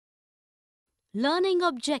Learning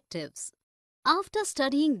objectives. After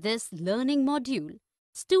studying this learning module,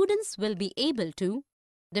 students will be able to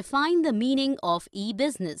define the meaning of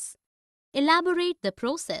e-business, elaborate the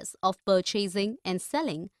process of purchasing and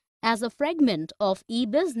selling as a fragment of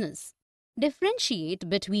e-business, differentiate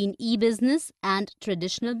between e-business and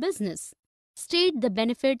traditional business, state the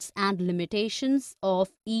benefits and limitations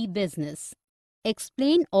of e-business,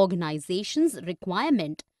 explain organizations'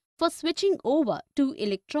 requirement for switching over to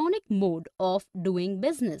electronic mode of doing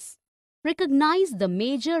business, recognize the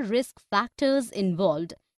major risk factors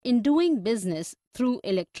involved in doing business through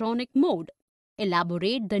electronic mode,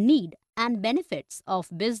 elaborate the need and benefits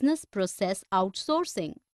of business process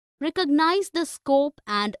outsourcing, recognize the scope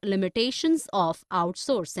and limitations of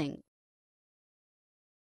outsourcing.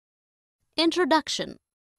 Introduction.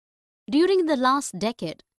 During the last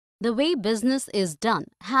decade, the way business is done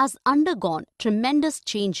has undergone tremendous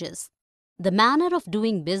changes. The manner of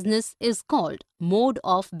doing business is called mode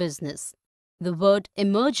of business. The word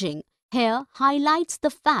emerging here highlights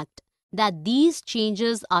the fact that these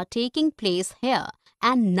changes are taking place here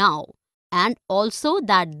and now, and also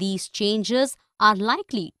that these changes are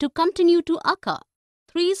likely to continue to occur.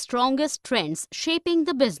 Three strongest trends shaping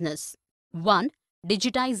the business. 1.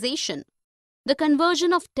 Digitization. The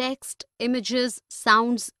conversion of text, images,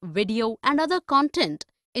 sounds, video and other content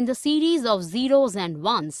in the series of zeros and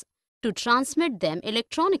ones to transmit them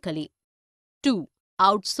electronically. 2.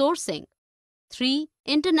 Outsourcing. 3.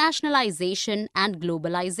 Internationalization and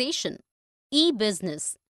globalization.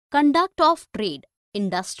 E-business. Conduct of trade,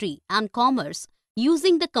 industry and commerce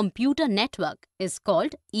using the computer network is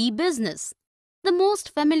called e-business. The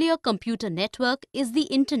most familiar computer network is the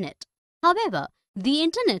Internet. However, the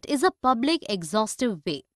Internet is a public exhaustive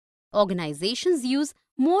way. Organizations use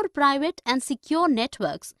more private and secure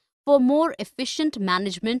networks for more efficient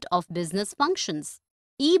management of business functions.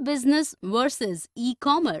 E-business versus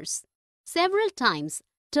e-commerce. Several times,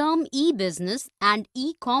 term e-business and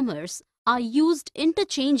e-commerce are used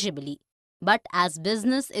interchangeably. But as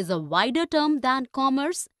business is a wider term than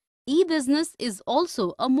commerce, e-business is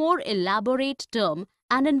also a more elaborate term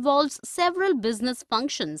and involves several business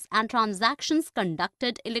functions and transactions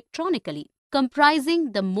conducted electronically,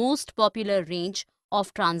 comprising the most popular range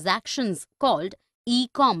of transactions called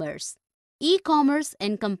e-commerce. E-commerce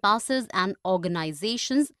encompasses an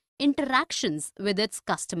organization's interactions with its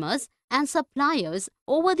customers and suppliers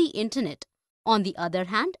over the Internet. On the other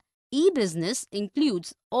hand, e-business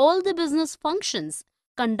includes all the business functions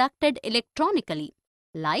conducted electronically,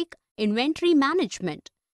 like inventory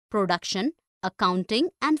management, production, accounting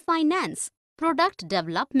and finance, product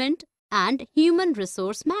development, and human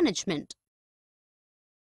resource management.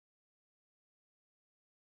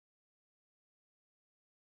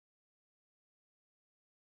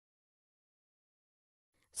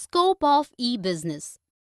 Scope of e-business.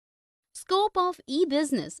 Scope of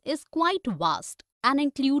e-business is quite vast and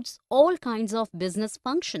includes all kinds of business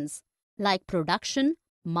functions like production,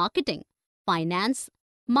 marketing, finance,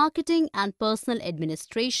 marketing and personal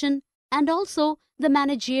administration, and also the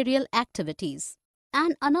managerial activities.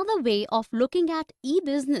 And another way of looking at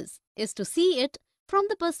e-business is to see it from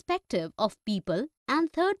the perspective of people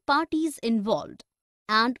and third parties involved.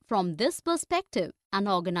 And from this perspective, an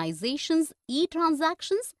organization's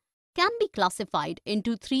e-transactions can be classified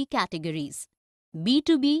into three categories: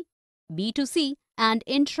 B2B, B2C, and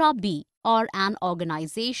intra-B, or an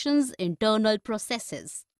organization's internal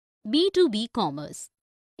processes. B2B commerce.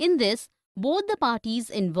 In this, both the parties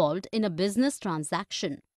involved in a business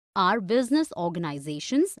transaction are business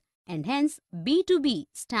organizations, and hence B2B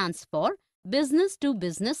stands for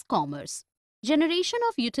business-to-business commerce. Generation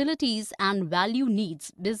of utilities and value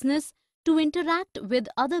needs business to interact with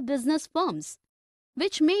other business firms,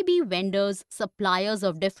 which may be vendors, suppliers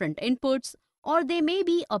of different inputs, or they may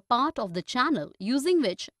be a part of the channel using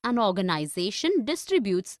which an organization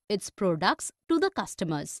distributes its products to the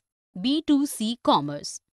customers. B2C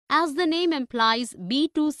commerce. As the name implies,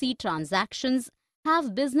 B2C transactions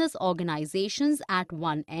have business organizations at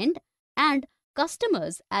one end and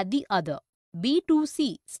customers at the other.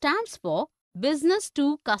 B2C stands for business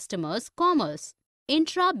to customers commerce.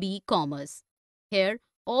 Intra-B commerce. Here,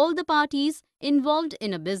 all the parties involved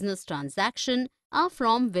in a business transaction are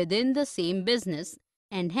from within the same business,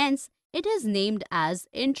 and hence it is named as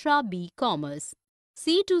intra-B commerce.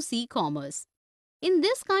 C2C commerce. In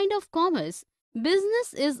this kind of commerce,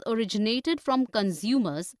 business is originated from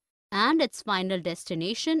consumers and its final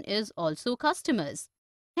destination is also customers.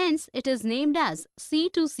 Hence, it is named as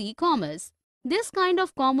C2C commerce. This kind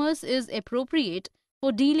of commerce is appropriate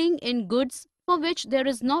for dealing in goods for which there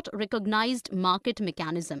is not recognized market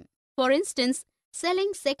mechanism. For instance,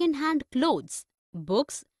 selling second-hand clothes,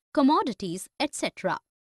 books, commodities, etc.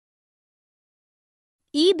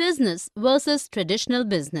 E-business versus traditional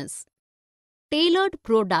business. Tailored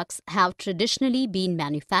products have traditionally been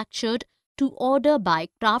manufactured to order by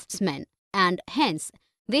craftsmen and hence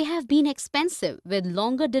they have been expensive with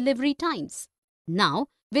longer delivery times. Now,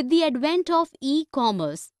 with the advent of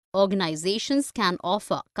e-commerce, organizations can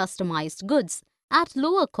offer customized goods at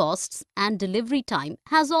lower costs and delivery time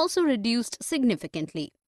has also reduced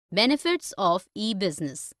significantly. Benefits of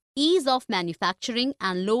e-business: ease of manufacturing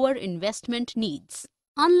and lower investment needs.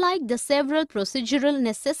 Unlike the several procedural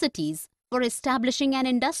necessities for establishing an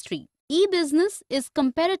industry, e-business is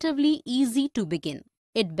comparatively easy to begin.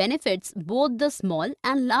 It benefits both the small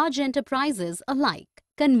and large enterprises alike.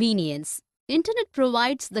 Convenience. Internet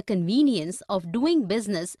provides the convenience of doing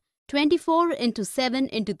business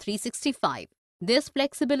 24/7/365. This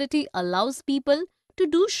flexibility allows people to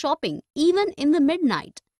do shopping even in the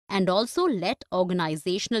midnight and also let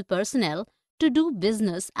organizational personnel to do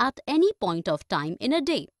business at any point of time in a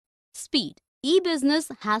day. Speed. E-business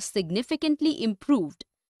has significantly improved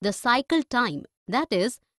the cycle time, that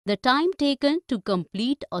is, the time taken to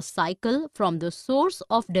complete a cycle from the source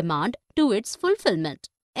of demand to its fulfillment.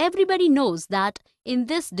 Everybody knows that in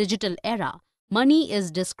this digital era, money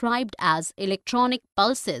is described as electronic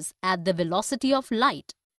pulses at the velocity of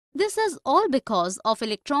light. This is all because of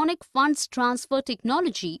electronic funds transfer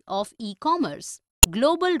technology of e-commerce.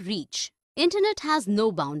 Global reach. Internet has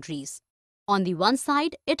no boundaries. On the one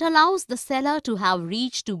side, it allows the seller to have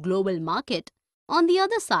reach to global market. On the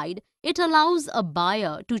other side, it allows a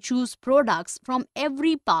buyer to choose products from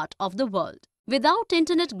every part of the world. Without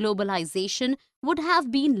internet, globalization would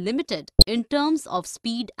have been limited in terms of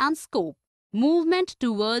speed and scope. Movement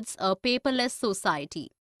towards a paperless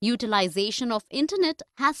society. Utilization of internet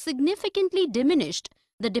has significantly diminished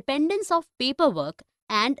the dependence of paperwork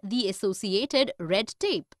and the associated red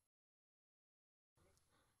tape.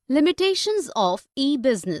 Limitations of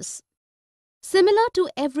e-business. Similar to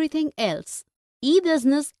everything else,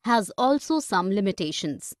 e-business has also some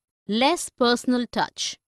limitations. Less personal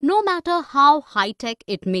touch, no matter how high-tech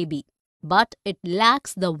it may be, but it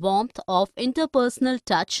lacks the warmth of interpersonal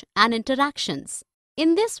touch and interactions.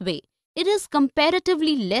 In this way, it is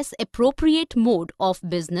comparatively less appropriate mode of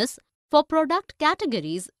business for product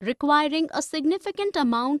categories requiring a significant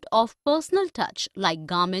amount of personal touch like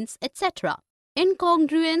garments, etc.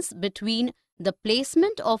 Incongruence between the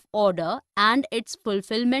placement of order and its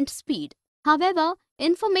fulfillment speed. However,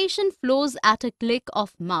 information flows at a click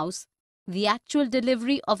of mouse. The actual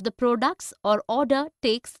delivery of the products or order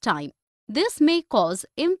takes time. This may cause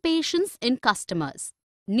impatience in customers.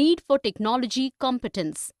 Need for technology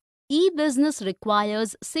competence. E-business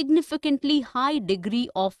requires significantly high degree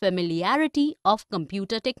of familiarity of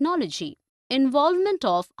computer technology. Involvement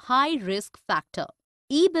of high risk factor.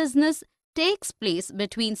 E-business takes place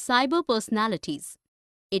between cyber personalities.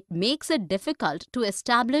 It makes it difficult to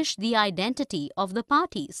establish the identity of the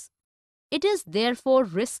parties. It is therefore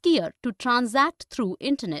riskier to transact through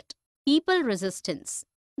internet. People resistance.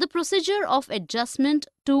 The procedure of adjustment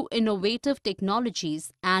to innovative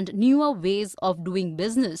technologies and newer ways of doing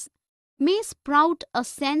business may sprout a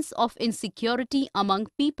sense of insecurity among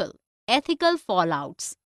people. Ethical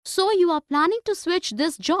fallouts. So you are planning to switch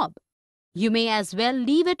this job? You may as well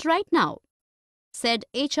leave it right now, said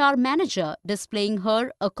HR manager, displaying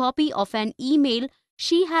her a copy of an email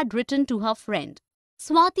she had written to her friend.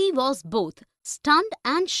 Swati was both stunned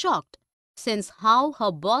and shocked, since how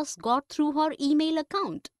her boss got through her email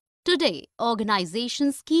account. Today,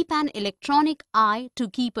 organizations keep an electronic eye to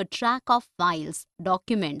keep a track of files,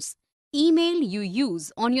 documents, email you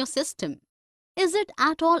use on your system. Is it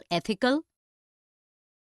at all ethical?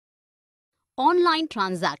 Online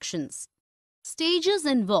transactions. Stages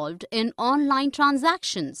involved in online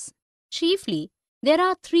transactions. Chiefly, there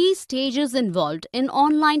are 3 stages involved in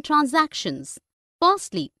online transactions.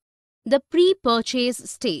 Firstly, the pre-purchase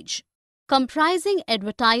stage, comprising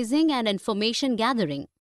advertising and information gathering.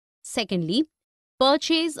 Secondly,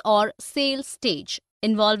 purchase or sale stage,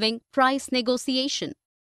 involving price negotiation,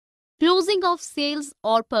 closing of sales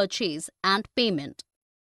or purchase and payment.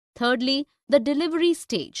 Thirdly, the delivery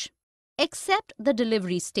stage. Except the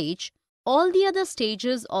delivery stage, all the other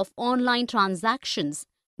stages of online transactions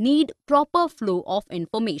need proper flow of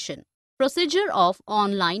information. Procedure of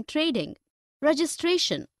online trading.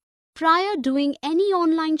 Registration. Prior doing any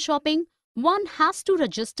online shopping, one has to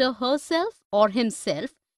register herself or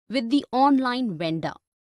himself with the online vendor.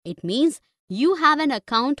 It means you have an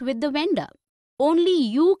account with the vendor. Only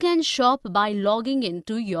you can shop by logging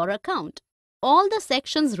into your account. All the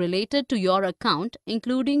sections related to your account,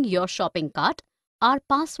 including your shopping cart, are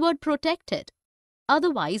password protected.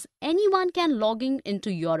 Otherwise, anyone can log in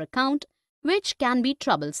into your account, which can be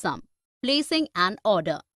troublesome. Placing an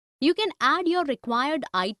order. You can add your required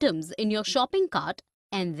items in your shopping cart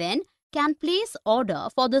and then can place order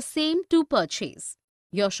for the same to purchase.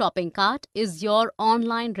 Your shopping cart is your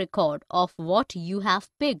online record of what you have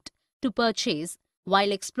picked to purchase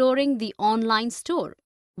while exploring the online store.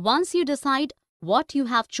 Once you decide what you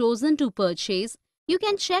have chosen to purchase, you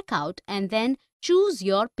can check out and then choose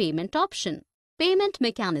your payment option. Payment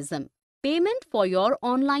mechanism. Payment for your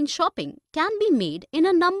online shopping can be made in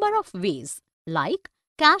a number of ways, like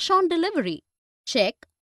cash on delivery, check,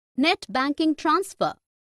 net banking transfer,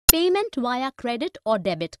 payment via credit or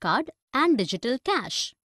debit card, and digital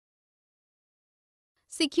cash.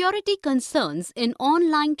 Security concerns in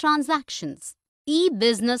online transactions.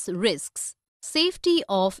 E-business risks. Safety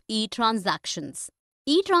of e-transactions.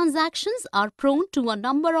 E-transactions are prone to a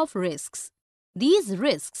number of risks. These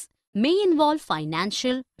risks may involve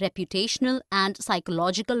financial, reputational, and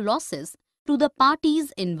psychological losses to the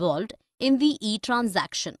parties involved in the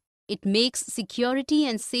e-transaction. It makes security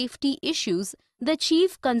and safety issues the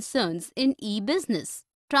chief concerns in e-business.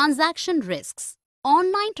 Transaction risks.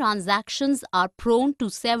 Online transactions are prone to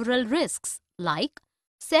several risks, like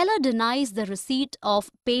seller denies the receipt of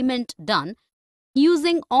payment done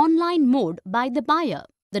using online mode by the buyer,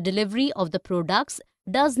 the delivery of the products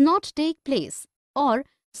does not take place, or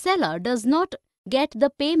seller does not get the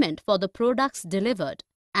payment for the products delivered,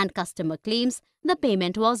 and customer claims the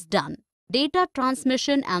payment was done. Data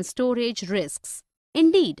transmission and storage risks.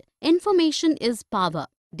 Indeed, information is power.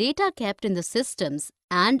 Data kept in the systems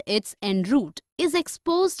and its en route is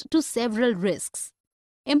exposed to several risks.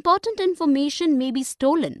 Important information may be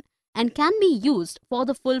stolen and can be used for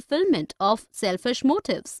the fulfillment of selfish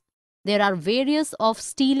motives. There are various of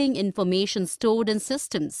stealing information stored in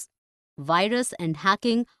systems. Virus and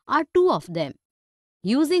hacking are two of them.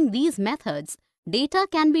 Using these methods, data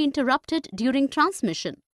can be interrupted during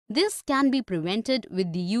transmission. This can be prevented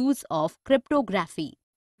with the use of cryptography.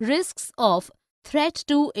 Risks of threat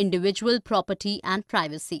to individual property and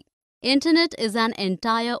privacy. Internet is an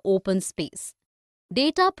entire open space.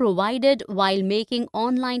 Data provided while making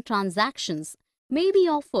online transactions may be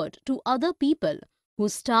offered to other people who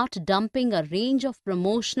start dumping a range of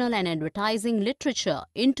promotional and advertising literature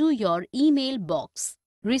into your email box.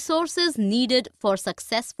 Resources needed for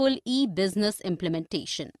successful e-business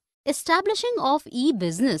implementation. Establishing of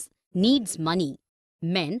e-business needs money,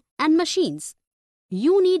 men, and machines.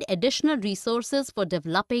 You need additional resources for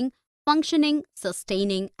developing, functioning,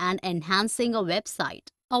 sustaining, and enhancing a website.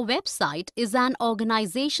 A website is an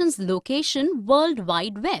organization's location World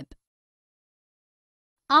Wide Web.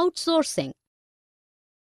 Outsourcing.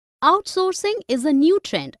 Outsourcing is a new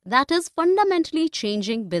trend that is fundamentally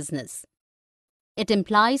changing business. It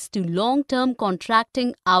implies to long-term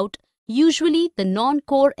contracting out usually the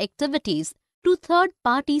non-core activities to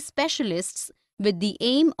third-party specialists with the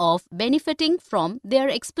aim of benefiting from their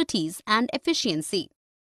expertise and efficiency.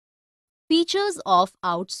 Features of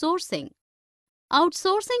outsourcing.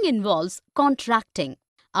 Outsourcing involves contracting.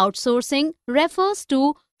 Outsourcing refers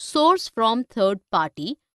to source from third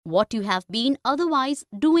party what you have been otherwise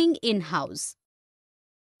doing in-house.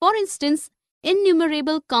 For instance,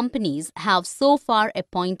 innumerable companies have so far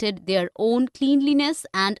appointed their own cleanliness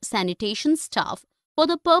and sanitation staff for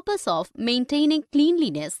the purpose of maintaining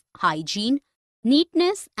cleanliness, hygiene,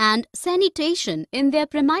 neatness, and sanitation in their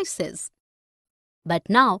premises. But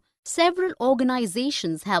now, several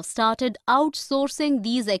organizations have started outsourcing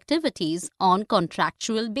these activities on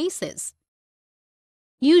contractual basis.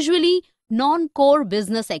 Usually, non-core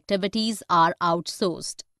business activities are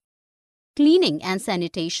outsourced. Cleaning and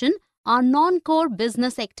sanitation are non-core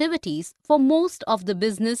business activities for most of the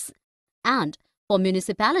business, and for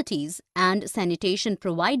municipalities and sanitation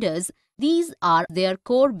providers, these are their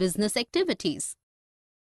core business activities.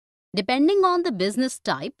 Depending on the business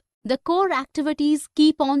type, the core activities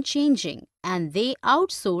keep on changing and they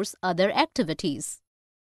outsource other activities.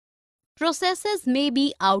 Processes may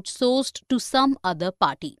be outsourced to some other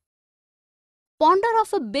party. Founder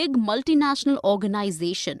of a big multinational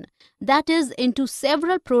organization that is into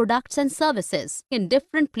several products and services in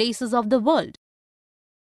different places of the world.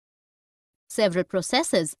 Several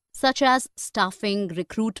processes such as staffing,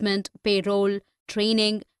 recruitment, payroll,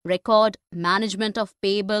 training, record, management of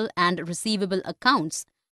payable and receivable accounts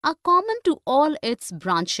are common to all its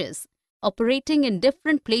branches, operating in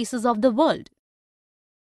different places of the world.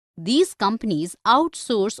 These companies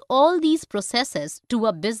outsource all these processes to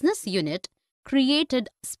a business unit created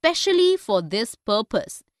specially for this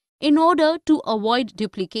purpose in order to avoid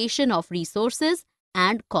duplication of resources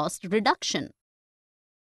and cost reduction.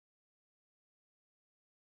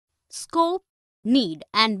 Scope, need,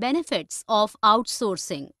 and benefits of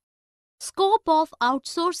outsourcing. Scope of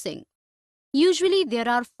outsourcing. Usually, there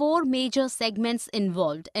are four major segments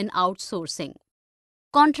involved in outsourcing: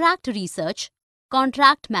 contract research,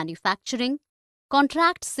 contract manufacturing,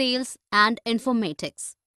 contract sales, and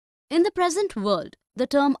informatics. In the present world, the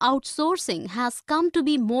term outsourcing has come to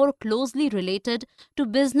be more closely related to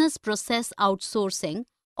business process outsourcing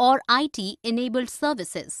or IT-enabled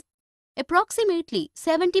services. Approximately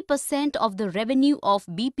 70% of the revenue of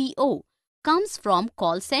BPO comes from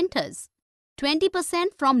call centers, 20%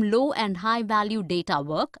 from low and high value data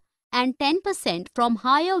work, and 10% from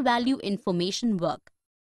higher value information work.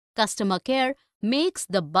 Customer care makes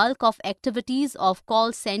the bulk of activities of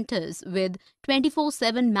call centers with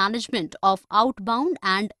 24/7 management of outbound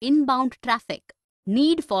and inbound traffic.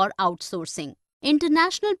 Need for outsourcing.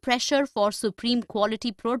 International pressure for supreme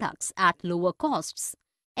quality products at lower costs.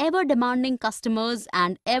 Ever demanding customers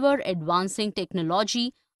and ever advancing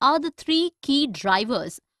technology are the three key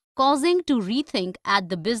drivers causing to rethink at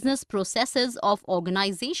the business processes of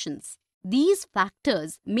organizations. These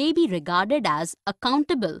factors may be regarded as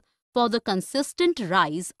accountable for the consistent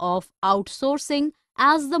rise of outsourcing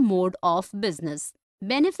as the mode of business.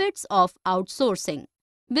 Benefits of outsourcing.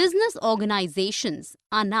 Business organizations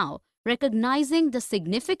are now recognizing the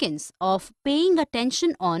significance of paying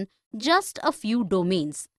attention on just a few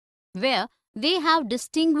domains, where they have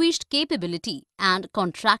distinguished capability and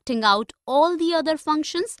contracting out all the other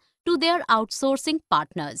functions to their outsourcing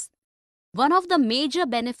partners. One of the major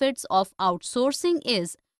benefits of outsourcing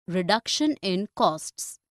is reduction in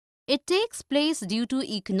costs. It takes place due to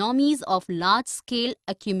economies of large scale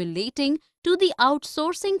accumulating to the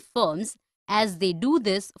outsourcing firms, as they do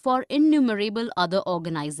this for innumerable other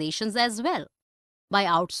organizations as well. By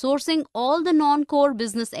outsourcing all the non-core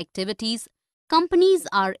business activities, companies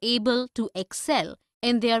are able to excel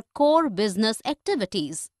in their core business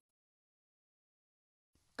activities.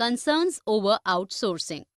 Concerns over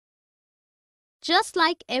outsourcing. Just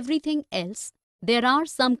like everything else, there are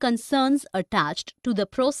some concerns attached to the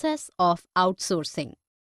process of outsourcing.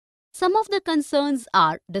 Some of the concerns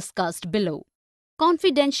are discussed below.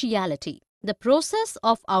 Confidentiality. The process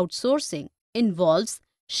of outsourcing involves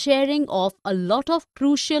sharing of a lot of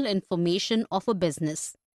crucial information of a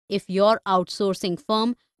business. If your outsourcing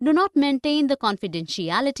firm do not maintain the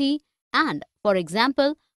confidentiality and, for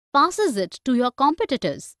example, passes it to your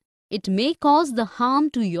competitors, it may cause the harm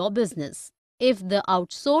to your business. If the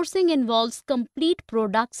outsourcing involves complete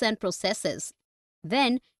products and processes,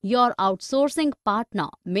 then your outsourcing partner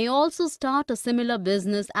may also start a similar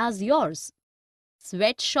business as yours.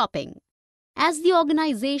 Sweatshopping. As the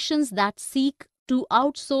organizations that seek to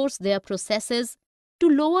outsource their processes to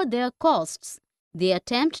lower their costs, they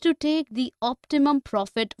attempt to take the optimum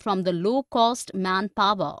profit from the low-cost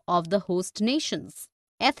manpower of the host nations.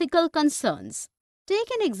 Ethical concerns.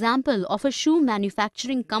 Take an example of a shoe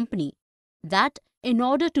manufacturing company that, in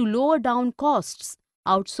order to lower down costs,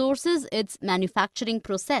 outsources its manufacturing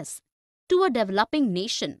process to a developing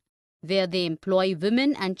nation where they employ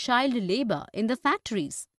women and child labor in the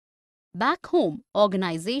factories. Back home,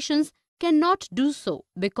 organizations cannot do so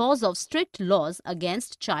because of strict laws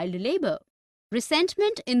against child labor.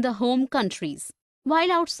 Resentment in the home countries. While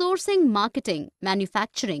outsourcing marketing,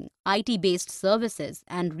 manufacturing, IT-based services,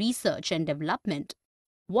 and research and development,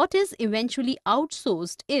 what is eventually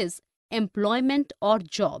outsourced is employment or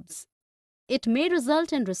jobs. It may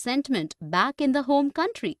result in resentment back in the home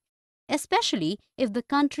country, especially if the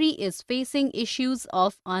country is facing issues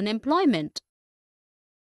of unemployment.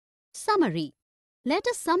 Summary. Let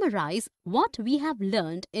us summarize what we have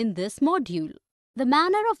learned in this module. The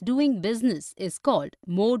manner of doing business is called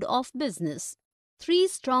mode of business. Three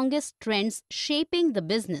strongest trends shaping the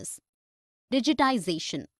business: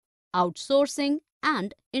 digitization, outsourcing,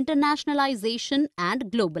 and internationalization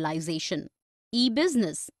and globalization.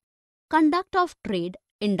 E-business, conduct of trade,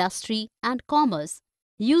 industry, and commerce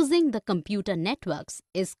using the computer networks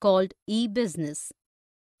is called e-business.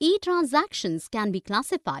 E-transactions can be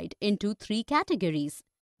classified into three categories: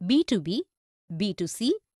 B2B,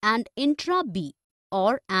 B2C, and intra-B,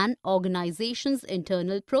 or an organization's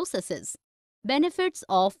internal processes. Benefits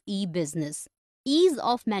of e-business: ease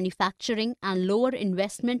of manufacturing and lower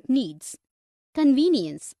investment needs,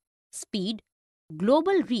 convenience, speed,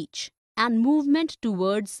 global reach, and movement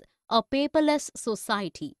towards a paperless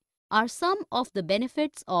society are some of the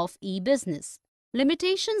benefits of e-business.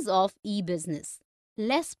 Limitations of e-business: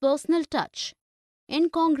 less personal touch,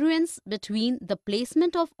 incongruence between the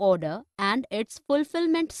placement of order and its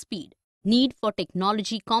fulfillment speed, need for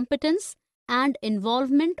technology competence, and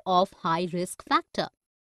involvement of high-risk factor.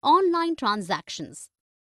 Online transactions.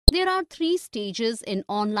 There are 3 stages in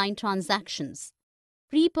online transactions: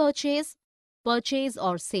 pre-purchase, purchase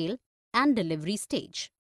or sale, and delivery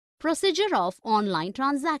stage. Procedure of online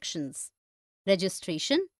transactions: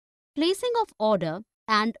 registration, placing of order,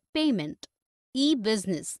 and payment.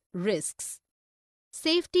 E-business risks: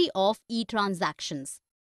 safety of e-transactions,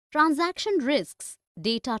 transaction risks,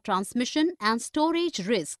 data transmission and storage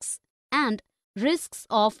risks, and risks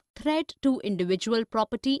of threat to individual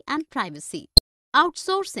property and privacy.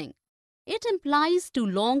 Outsourcing: it implies to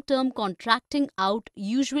long-term contracting out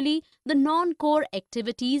usually the non-core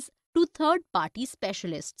activities to third-party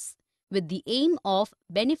specialists with the aim of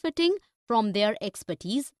benefiting from their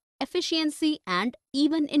expertise, efficiency, and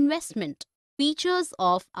even investment. Features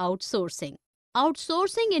of outsourcing: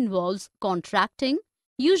 outsourcing involves contracting.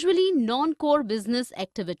 Usually, non-core business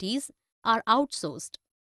activities are outsourced.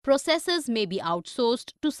 Processes may be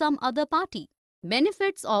outsourced to some other party.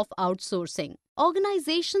 Benefits of outsourcing: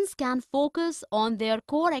 organizations can focus on their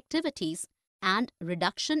core activities and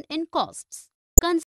reduction in costs.